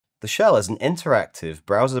The shell is an interactive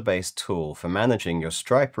browser-based tool for managing your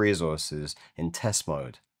Stripe resources in test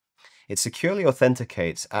mode. It securely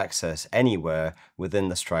authenticates access anywhere within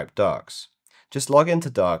the Stripe docs. Just log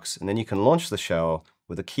into Docs and then you can launch the shell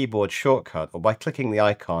with a keyboard shortcut or by clicking the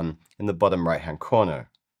icon in the bottom right-hand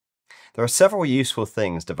corner. There are several useful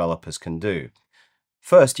things developers can do.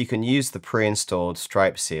 First, you can use the pre-installed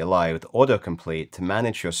Stripe CLI with autocomplete to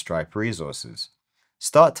manage your Stripe resources.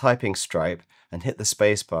 Start typing Stripe and hit the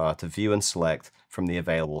spacebar to view and select from the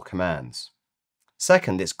available commands.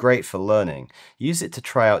 Second, it's great for learning. Use it to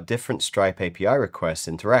try out different Stripe API requests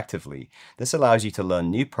interactively. This allows you to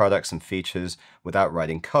learn new products and features without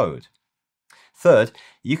writing code. Third,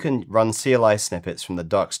 you can run CLI snippets from the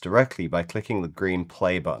docs directly by clicking the green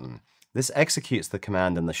play button. This executes the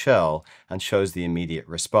command in the shell and shows the immediate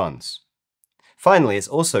response. Finally, it's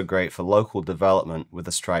also great for local development with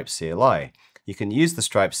the Stripe CLI. You can use the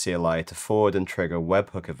Stripe CLI to forward and trigger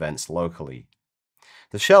webhook events locally.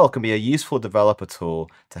 The shell can be a useful developer tool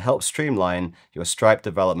to help streamline your Stripe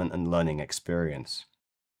development and learning experience.